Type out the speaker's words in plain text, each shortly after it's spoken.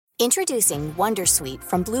Introducing Wondersuite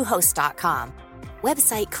from Bluehost.com.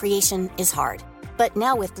 Website creation is hard, but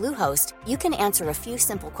now with Bluehost, you can answer a few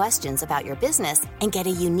simple questions about your business and get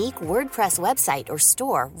a unique WordPress website or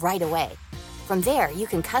store right away. From there, you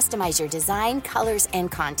can customize your design, colors,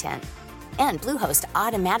 and content. And Bluehost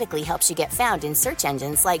automatically helps you get found in search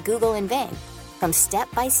engines like Google and Bing. From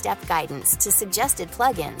step-by-step guidance to suggested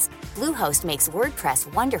plugins, Bluehost makes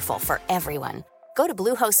WordPress wonderful for everyone. Go to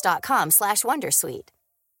bluehost.com/wondersuite.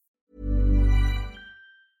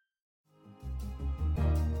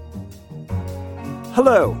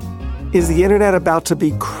 Hello. Is the internet about to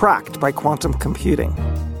be cracked by quantum computing?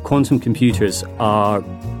 Quantum computers are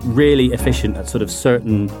really efficient at sort of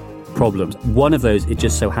certain problems. One of those, it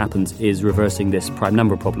just so happens, is reversing this prime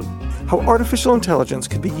number problem. How artificial intelligence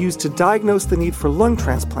could be used to diagnose the need for lung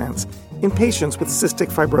transplants in patients with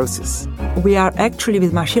cystic fibrosis. We are actually,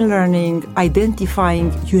 with machine learning,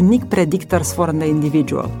 identifying unique predictors for the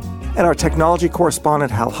individual. And our technology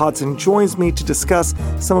correspondent, Hal Hodson, joins me to discuss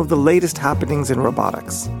some of the latest happenings in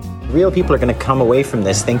robotics. Real people are going to come away from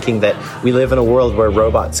this thinking that we live in a world where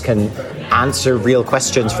robots can answer real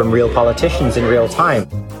questions from real politicians in real time.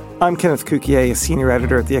 I'm Kenneth Cukier, a senior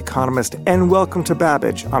editor at The Economist, and welcome to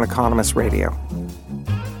Babbage on Economist Radio.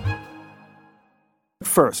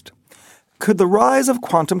 First, could the rise of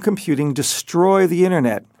quantum computing destroy the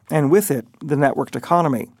internet, and with it, the networked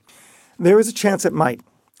economy? There is a chance it might.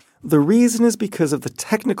 The reason is because of the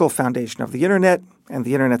technical foundation of the internet, and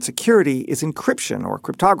the internet security is encryption or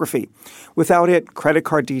cryptography. Without it, credit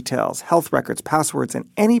card details, health records, passwords, and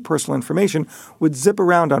any personal information would zip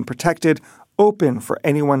around unprotected, open for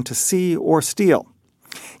anyone to see or steal.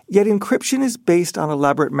 Yet encryption is based on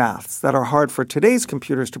elaborate maths that are hard for today's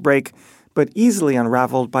computers to break, but easily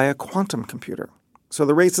unraveled by a quantum computer. So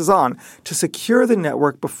the race is on to secure the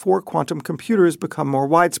network before quantum computers become more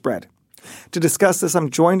widespread. To discuss this,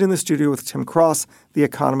 I'm joined in the studio with Tim Cross, The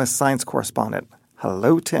Economist science correspondent.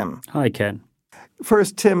 Hello, Tim. Hi, Ken.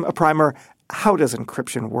 First, Tim, a primer. How does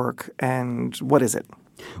encryption work, and what is it?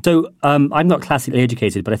 So I'm not classically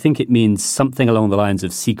educated, but I think it means something along the lines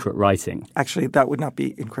of secret writing. Actually, that would not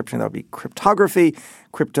be encryption. That would be cryptography.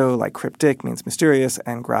 Crypto, like cryptic, means mysterious,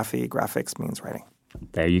 and graphics means writing.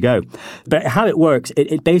 There you go. But how it works,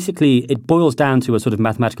 it basically boils down to a sort of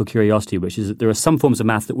mathematical curiosity, which is that there are some forms of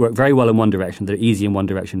math that work very well in one direction, that are easy in one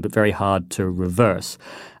direction, but very hard to reverse.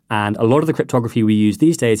 And a lot of the cryptography we use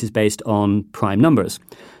these days is based on prime numbers.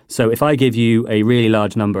 So if I give you a really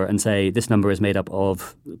large number and say this number is made up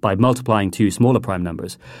of, by multiplying two smaller prime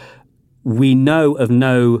numbers, we know of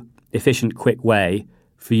no efficient, quick way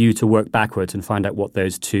for you to work backwards and find out what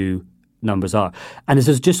those two numbers are. And this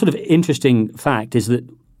is just sort of interesting fact is that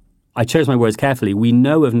I chose my words carefully. We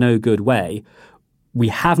know of no good way. We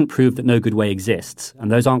haven't proved that no good way exists.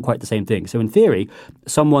 And those aren't quite the same thing. So in theory,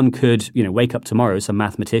 someone could, wake up tomorrow, some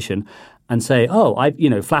mathematician, and say,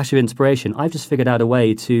 flash of inspiration, I've just figured out a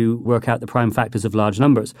way to work out the prime factors of large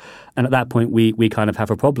numbers. And at that point, we kind of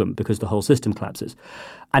have a problem because the whole system collapses.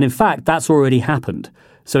 And in fact, that's already happened.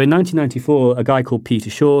 So in 1994, a guy called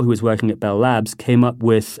Peter Shor, who was working at Bell Labs, came up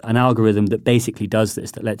with an algorithm that basically does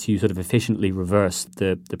this, that lets you sort of efficiently reverse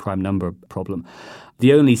the prime number problem.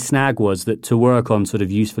 The only snag was that to work on sort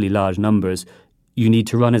of usefully large numbers, you need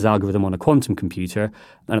to run his algorithm on a quantum computer.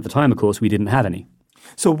 And at the time, of course, we didn't have any.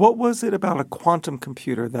 So what was it about a quantum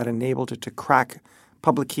computer that enabled it to crack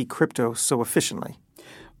public key crypto so efficiently?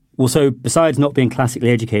 Well, so besides not being classically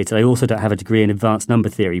educated, I also don't have a degree in advanced number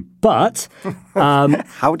theory. But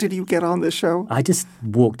how did you get on this show? I just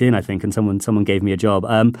walked in, I think, and someone gave me a job.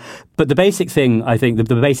 But the basic thing, I think,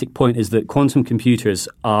 the basic point is that quantum computers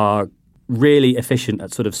are really efficient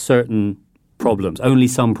at sort of certain problems, only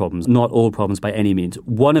some problems, not all problems by any means.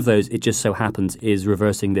 One of those, it just so happens, is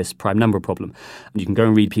reversing this prime number problem. And you can go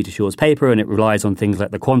and read Peter Shor's paper, and it relies on things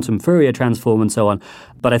like the quantum Fourier transform and so on.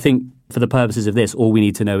 But I think for the purposes of this, all we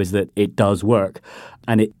need to know is that it does work.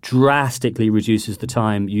 And it drastically reduces the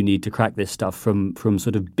time you need to crack this stuff from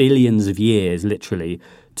sort of billions of years, literally,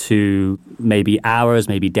 to maybe hours,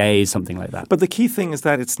 maybe days, something like that. But the key thing is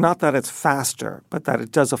that it's not that it's faster, but that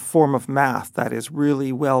it does a form of math that is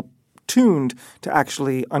really well tuned to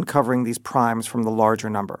actually uncovering these primes from the larger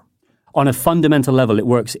number. On a fundamental level, it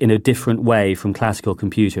works in a different way from classical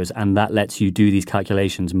computers, and that lets you do these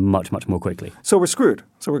calculations much, much more quickly. So we're screwed.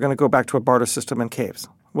 So we're going to go back to a barter system and caves.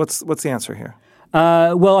 What's the answer here?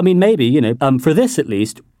 Maybe, for this at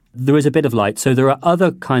least, there is a bit of light. So there are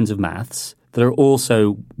other kinds of maths that are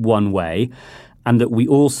also one way, and that we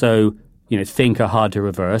also think are hard to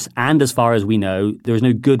reverse. And as far as we know, there is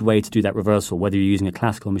no good way to do that reversal, whether you're using a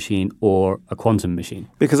classical machine or a quantum machine.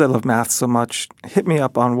 Because I love math so much, hit me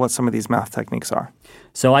up on what some of these math techniques are.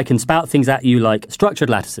 So I can spout things at you like structured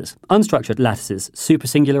lattices, unstructured lattices,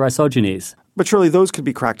 supersingular isogenies. But surely those could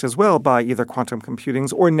be cracked as well by either quantum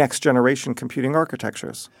computings or next-generation computing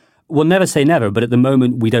architectures. We'll never say never, but at the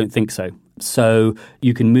moment we don't think so. So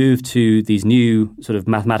you can move to these new sort of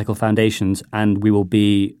mathematical foundations and we will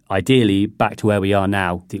be ideally back to where we are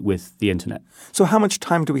now with the internet. So how much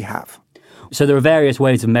time do we have? So there are various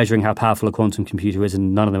ways of measuring how powerful a quantum computer is,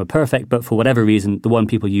 and none of them are perfect, but for whatever reason, the one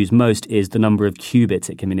people use most is the number of qubits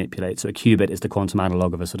it can manipulate. So a qubit is the quantum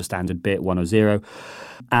analog of a sort of standard bit, 1 or 0.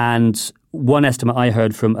 And one estimate I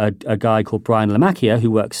heard from a guy called Brian Lamacchia, who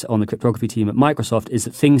works on the cryptography team at Microsoft, is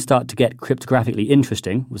that things start to get cryptographically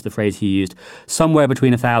interesting, was the phrase he used, somewhere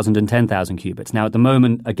between 1,000 and 10,000 qubits. Now, at the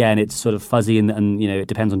moment, again, it's sort of fuzzy and it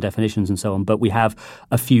depends on definitions and so on, but we have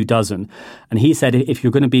a few dozen. And he said if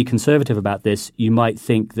you're going to be conservative about this, you might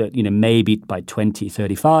think that, maybe by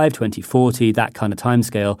 2035, 2040, that kind of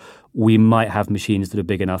timescale, we might have machines that are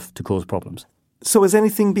big enough to cause problems. So is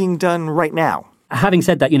anything being done right now? Having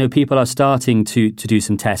said that, people are starting to do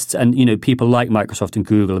some tests and, people like Microsoft and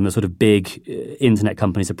Google and the sort of big internet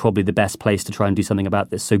companies are probably the best place to try and do something about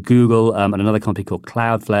this. So Google and another company called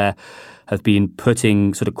Cloudflare have been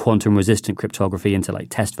putting sort of quantum resistant cryptography into like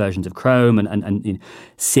test versions of Chrome and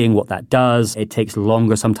seeing what that does. It takes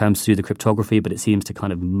longer sometimes to do the cryptography, but it seems to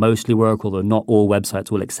kind of mostly work, although not all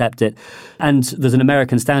websites will accept it. And there's an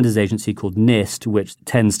American standards agency called NIST, which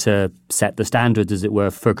tends to set the standards, as it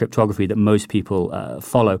were, for cryptography that most people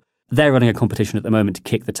follow. They're running a competition at the moment to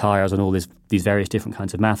kick the tires on all these various different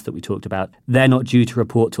kinds of math that we talked about. They're not due to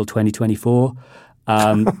report till 2024.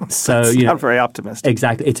 So not very optimistic.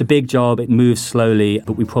 Exactly. It's a big job. It moves slowly,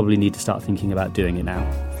 but we probably need to start thinking about doing it now.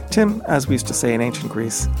 Tim, as we used to say in ancient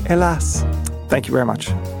Greece, hélas. Thank you very much.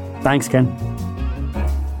 Thanks, Ken.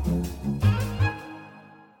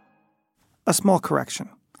 A small correction.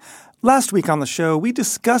 Last week on the show, we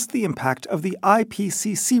discussed the impact of the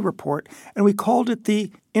IPCC report, and we called it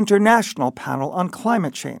the International Panel on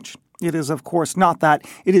Climate Change. It is, of course, not that.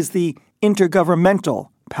 It is the Intergovernmental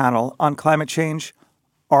Panel on Climate Change.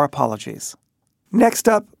 Our apologies. Next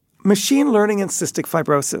up, machine learning and cystic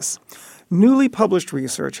fibrosis. Newly published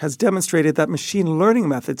research has demonstrated that machine learning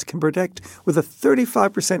methods can predict with a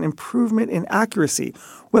 35% improvement in accuracy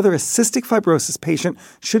whether a cystic fibrosis patient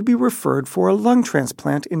should be referred for a lung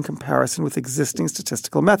transplant in comparison with existing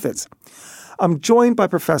statistical methods. I'm joined by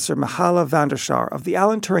Professor Michała van der Schaar of the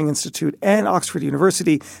Alan Turing Institute and Oxford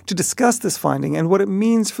University to discuss this finding and what it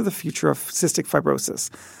means for the future of cystic fibrosis.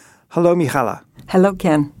 Hello, Michała. Hello,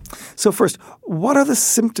 Ken. So first, what are the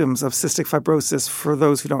symptoms of cystic fibrosis for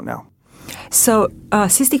those who don't know? So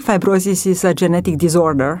cystic fibrosis is a genetic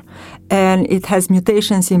disorder, and it has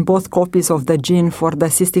mutations in both copies of the gene for the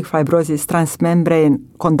cystic fibrosis transmembrane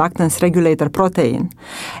conductance regulator protein.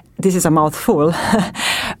 This is a mouthful,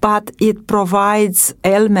 but it provides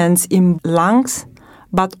ailments in lungs,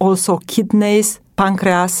 but also kidneys,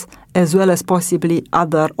 pancreas, as well as possibly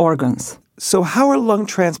other organs. So how are lung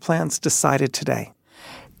transplants decided today?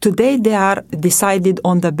 Today, they are decided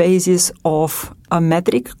on the basis of a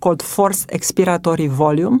metric called forced expiratory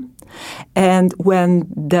volume. And when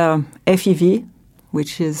the FEV,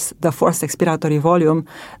 which is the forced expiratory volume,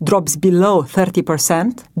 drops below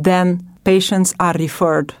 30%, then patients are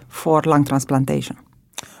referred for lung transplantation.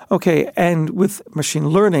 Okay, and with machine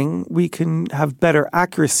learning, we can have better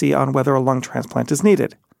accuracy on whether a lung transplant is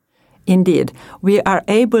needed. Indeed. We are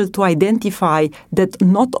able to identify that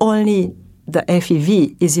not only the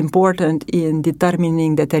FEV is important in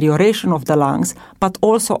determining deterioration of the lungs, but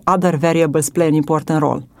also other variables play an important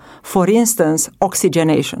role. For instance,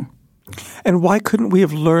 oxygenation. And why couldn't we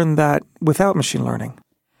have learned that without machine learning?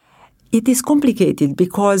 It is complicated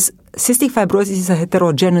because cystic fibrosis is a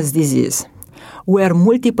heterogeneous disease where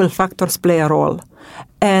multiple factors play a role,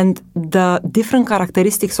 and the different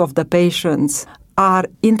characteristics of the patients are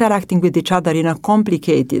interacting with each other in a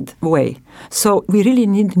complicated way. So we really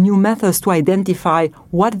need new methods to identify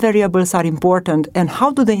what variables are important and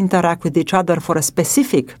how do they interact with each other for a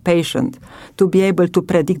specific patient to be able to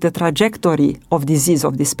predict the trajectory of disease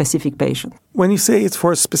of this specific patient. When you say it's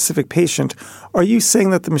for a specific patient, are you saying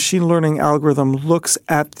that the machine learning algorithm looks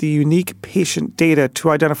at the unique patient data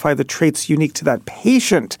to identify the traits unique to that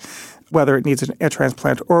patient, whether it needs a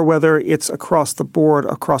transplant or whether it's across the board,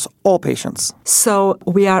 across all patients? So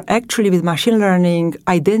we are actually, with machine learning,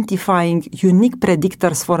 identifying unique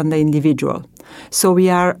predictors for the individual. So we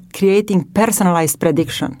are creating personalized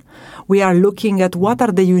prediction. We are looking at what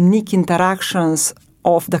are the unique interactions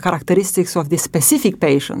of the characteristics of this specific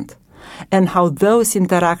patient and how those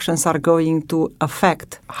interactions are going to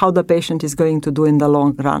affect how the patient is going to do in the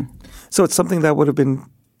long run. So it's something that would have been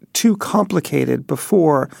too complicated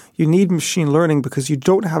before. You need machine learning because you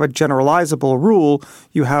don't have a generalizable rule.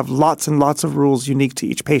 You have lots and lots of rules unique to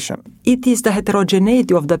each patient. It is the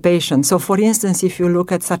heterogeneity of the patient. So, for instance, if you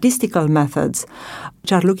look at statistical methods,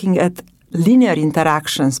 which are looking at linear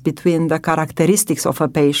interactions between the characteristics of a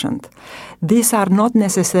patient, these are not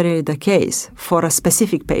necessarily the case for a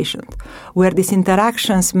specific patient, where these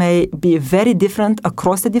interactions may be very different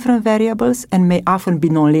across the different variables and may often be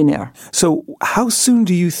nonlinear. So how soon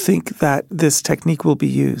do you think that this technique will be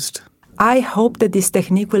used? I hope that this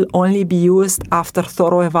technique will only be used after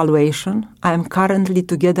thorough evaluation. I am currently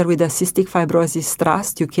together with the Cystic Fibrosis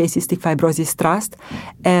Trust, UK Cystic Fibrosis Trust,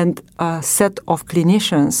 and a set of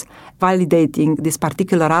clinicians validating this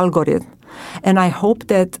particular algorithm. And I hope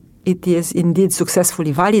that it is indeed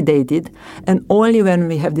successfully validated. And only when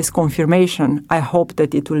we have this confirmation, I hope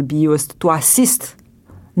that it will be used to assist,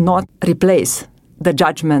 not replace, the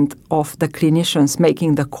judgment of the clinicians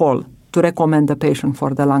making the call to recommend the patient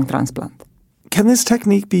for the lung transplant. Can this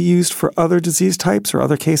technique be used for other disease types or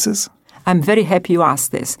other cases? I'm very happy you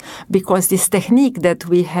asked this, because this technique that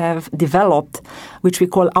we have developed, which we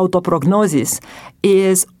call autoprognosis,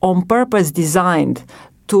 is on purpose designed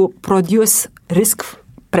to produce risk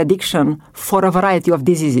prediction for a variety of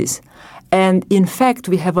diseases. And in fact,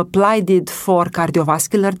 we have applied it for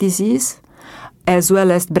cardiovascular disease as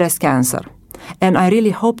well as breast cancer. And I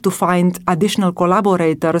really hope to find additional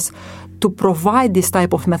collaborators to provide this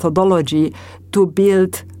type of methodology to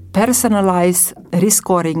build personalized risk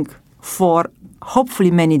scoring for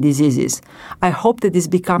hopefully many diseases. I hope that this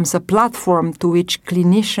becomes a platform to which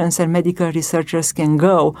clinicians and medical researchers can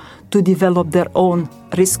go to develop their own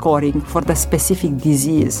risk scoring for the specific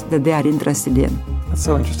disease that they are interested in. That's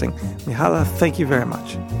so interesting. Mihala, thank you very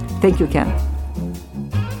much. Thank you, Ken.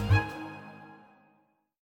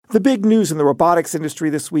 The big news in the robotics industry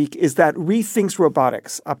this week is that Rethinks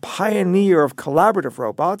Robotics, a pioneer of collaborative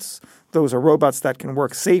robots, those are robots that can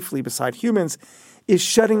work safely beside humans, is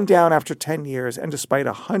shutting down after 10 years and despite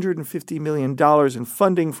 $150 million in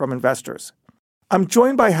funding from investors. I'm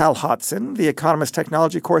joined by Hal Hodson, the Economist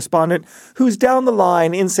technology correspondent, who's down the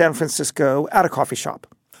line in San Francisco at a coffee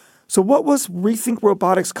shop. So what was Rethink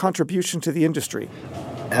Robotics' contribution to the industry?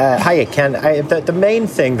 Hiya, Ken. The main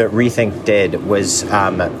thing that Rethink did was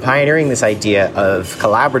pioneering this idea of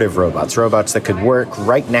collaborative robots that could work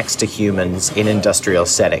right next to humans in industrial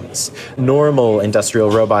settings. Normal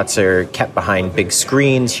industrial robots are kept behind big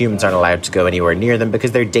screens. Humans aren't allowed to go anywhere near them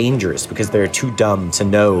because they're dangerous, because they're too dumb to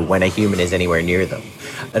know when a human is anywhere near them.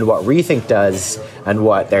 And what Rethink does, and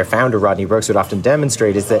what their founder, Rodney Brooks, would often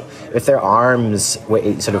demonstrate, is that if their arms,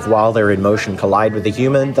 sort of while they're in motion, collide with a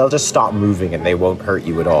human, they'll just stop moving and they won't hurt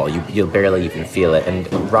you at all. You'll barely even feel it.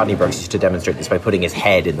 And Rodney Brooks used to demonstrate this by putting his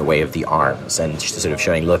head in the way of the arms and just sort of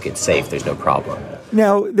showing, look, it's safe, there's no problem.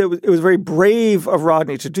 Now, it was very brave of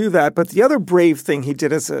Rodney to do that, but the other brave thing he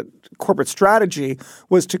did as a corporate strategy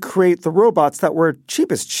was to create the robots that were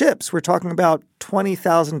cheap as chips. We're talking about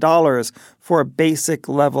 $20,000 for a basic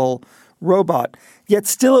level robot. Yet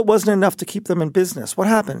still it wasn't enough to keep them in business. What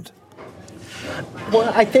happened?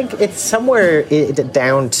 Well, I think it's somewhere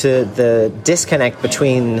down to the disconnect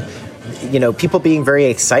between people being very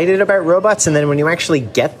excited about robots, and then when you actually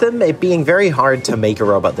get them, it being very hard to make a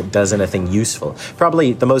robot that does anything useful.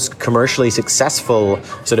 Probably the most commercially successful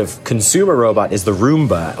sort of consumer robot is the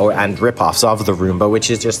Roomba, and ripoffs of the Roomba, which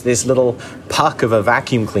is just this little puck of a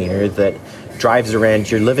vacuum cleaner that drives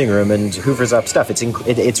around your living room and hoovers up stuff.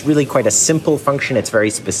 It's really quite a simple function. It's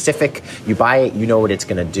very specific. You buy it, you know what it's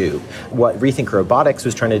going to do. What Rethink Robotics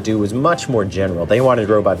was trying to do was much more general. They wanted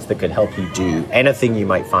robots that could help you do anything you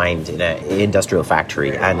might find in an industrial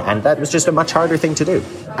factory, and that was just a much harder thing to do.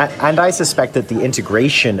 And I suspect that the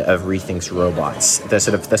integration of Rethink's robots,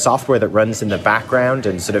 the software that runs in the background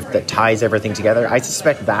and sort of that ties everything together, I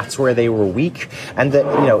suspect that's where they were weak. And that,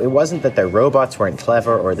 it wasn't that their robots weren't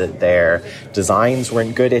clever or that their designs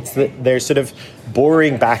weren't good. It's that their sort of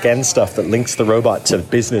boring back-end stuff that links the robot to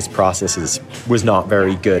business processes was not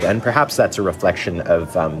very good. And perhaps that's a reflection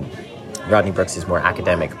of Rodney Brooks' more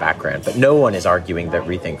academic background. But no one is arguing that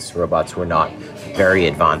Rethink's robots were not very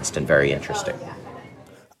advanced and very interesting.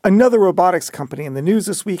 Another robotics company in the news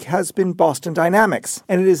this week has been Boston Dynamics,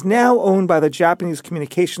 and it is now owned by the Japanese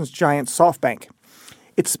communications giant SoftBank.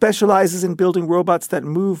 It specializes in building robots that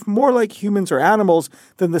move more like humans or animals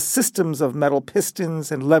than the systems of metal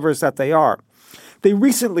pistons and levers that they are. They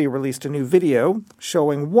recently released a new video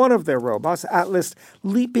showing one of their robots, Atlas,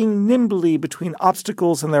 leaping nimbly between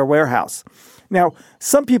obstacles in their warehouse. Now,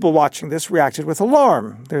 some people watching this reacted with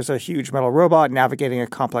alarm. There's a huge metal robot navigating a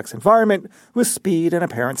complex environment with speed and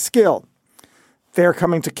apparent skill. They're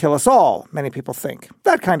coming to kill us all, many people think.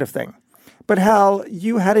 That kind of thing. But Hal,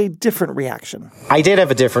 you had a different reaction. I did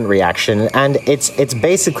have a different reaction, and it's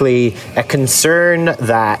basically a concern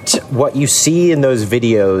that what you see in those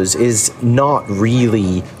videos is not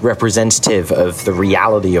really representative of the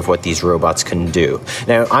reality of what these robots can do.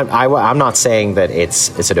 Now, I'm not saying that it's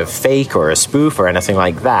a sort of fake or a spoof or anything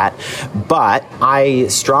like that, but I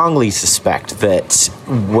strongly suspect that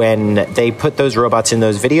when they put those robots in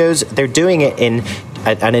those videos, they're doing it in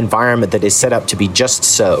an environment that is set up to be just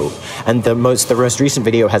so. And the most recent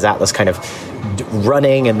video has Atlas kind of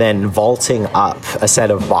running and then vaulting up a set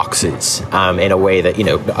of boxes in a way that,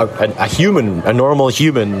 a normal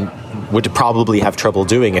human would probably have trouble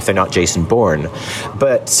doing if they're not Jason Bourne.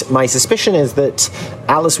 But my suspicion is that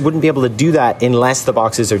Atlas wouldn't be able to do that unless the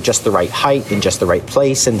boxes are just the right height in just the right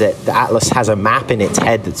place, and that the Atlas has a map in its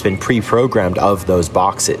head that's been pre-programmed of those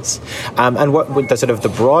boxes. And what the sort of the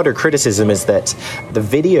broader criticism is that the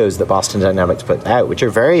videos that Boston Dynamics put out, which are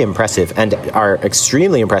very impressive and are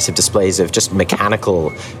extremely impressive displays of just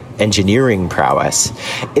mechanical engineering prowess,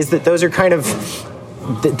 is that those are kind of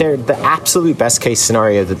they're the absolute best case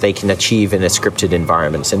scenario that they can achieve in a scripted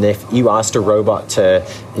environment. And if you asked a robot to,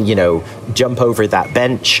 jump over that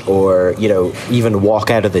bench or, even walk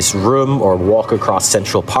out of this room or walk across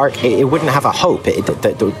Central Park, it wouldn't have a hope.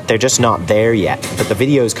 They're just not there yet. But the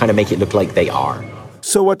videos kind of make it look like they are.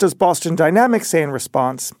 So what does Boston Dynamics say in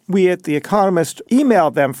response? We at The Economist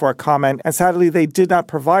emailed them for a comment, and sadly they did not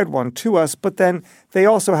provide one to us, but then they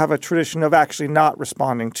also have a tradition of actually not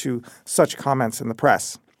responding to such comments in the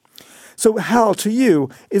press. So Hal, to you,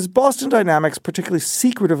 is Boston Dynamics particularly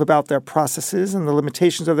secretive about their processes and the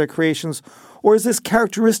limitations of their creations, or is this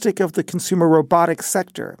characteristic of the consumer robotics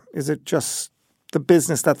sector? Is it just the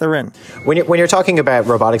business that they're in? When you're talking about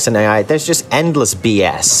robotics and AI, there's just endless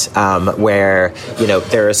BS where,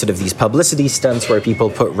 there are sort of these publicity stunts where people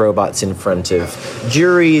put robots in front of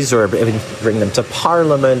juries or bring them to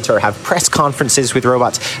Parliament or have press conferences with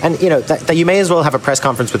robots. And, that you may as well have a press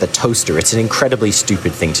conference with a toaster. It's an incredibly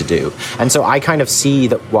stupid thing to do. And so I kind of see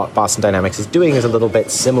that what Boston Dynamics is doing is a little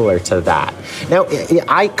bit similar to that. Now,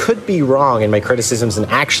 I could be wrong in my criticisms,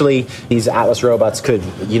 and actually these Atlas robots could,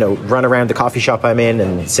 run around the coffee shop I'm in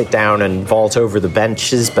and sit down and vault over the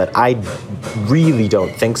benches, but I really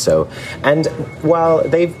don't think so. And while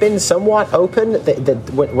they've been somewhat open,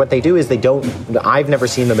 what they do is I've never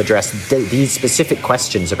seen them address these specific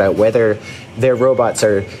questions about whether their robots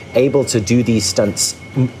are able to do these stunts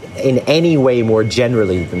in any way more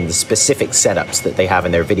generally than the specific setups that they have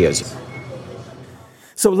in their videos.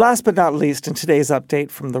 So last but not least, in today's update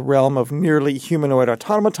from the realm of nearly humanoid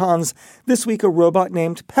automatons, this week a robot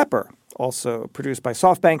named Pepper, also produced by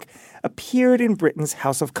SoftBank, appeared in Britain's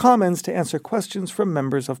House of Commons to answer questions from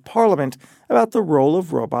members of Parliament about the role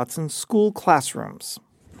of robots in school classrooms.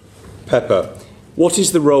 Pepper, what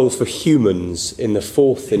is the role for humans in the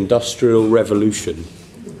fourth industrial revolution?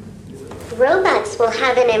 Robots will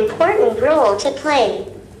have an important role to play,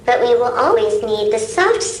 but we will always need the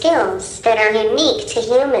soft skills that are unique to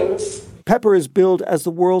humans. Pepper is billed as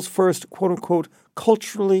the world's first, quote-unquote,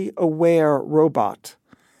 culturally aware robot.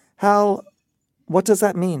 Hal, what does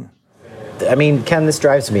that mean? I mean, Ken, this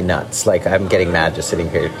drives me nuts. I'm getting mad just sitting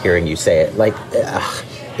here hearing you say it.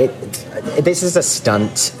 This is a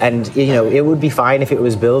stunt, and, it would be fine if it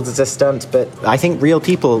was billed as a stunt, but I think real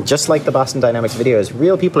people, just like the Boston Dynamics videos,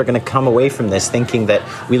 real people are going to come away from this thinking that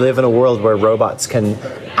we live in a world where robots can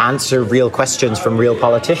answer real questions from real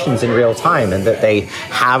politicians in real time, and that they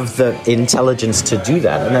have the intelligence to do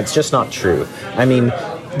that, and that's just not true. I mean,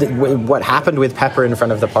 what happened with Pepper in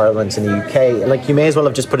front of the Parliament in the UK, you may as well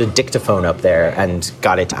have just put a dictaphone up there and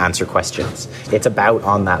got it to answer questions. It's about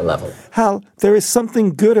on that level. Hal, there is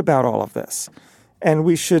something good about all of this, and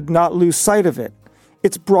we should not lose sight of it.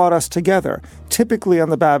 It's brought us together. Typically on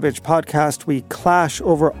the Babbage podcast, we clash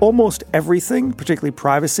over almost everything, particularly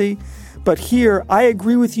privacy. But here, I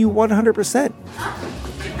agree with you 100%.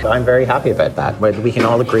 I'm very happy about that. We can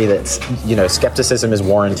all agree that, skepticism is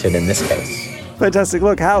warranted in this case. Fantastic.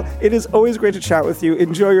 Look, Hal, it is always great to chat with you.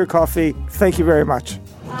 Enjoy your coffee. Thank you very much.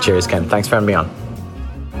 Cheers, Ken. Thanks for having me on.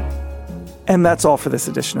 And that's all for this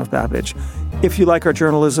edition of Babbage. If you like our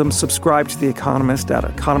journalism, subscribe to The Economist at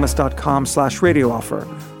economist.com/radio offer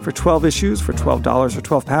for 12 issues for $12 or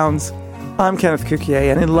 £12. I'm Kenneth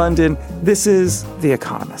Cukier, and in London, this is The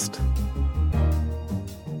Economist.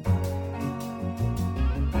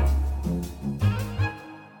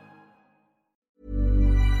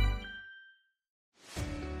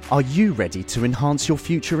 Are you ready to enhance your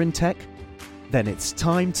future in tech? Then it's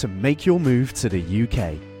time to make your move to the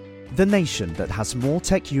UK, the nation that has more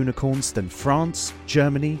tech unicorns than France,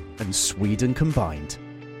 Germany, and Sweden combined.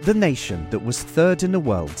 The nation that was third in the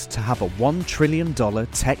world to have a $1 trillion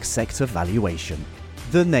tech sector valuation.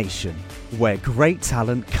 The nation where great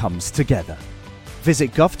talent comes together.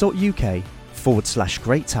 Visit gov.uk/great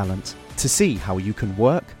talent to see how you can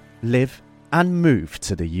work, live, and move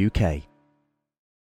to the UK.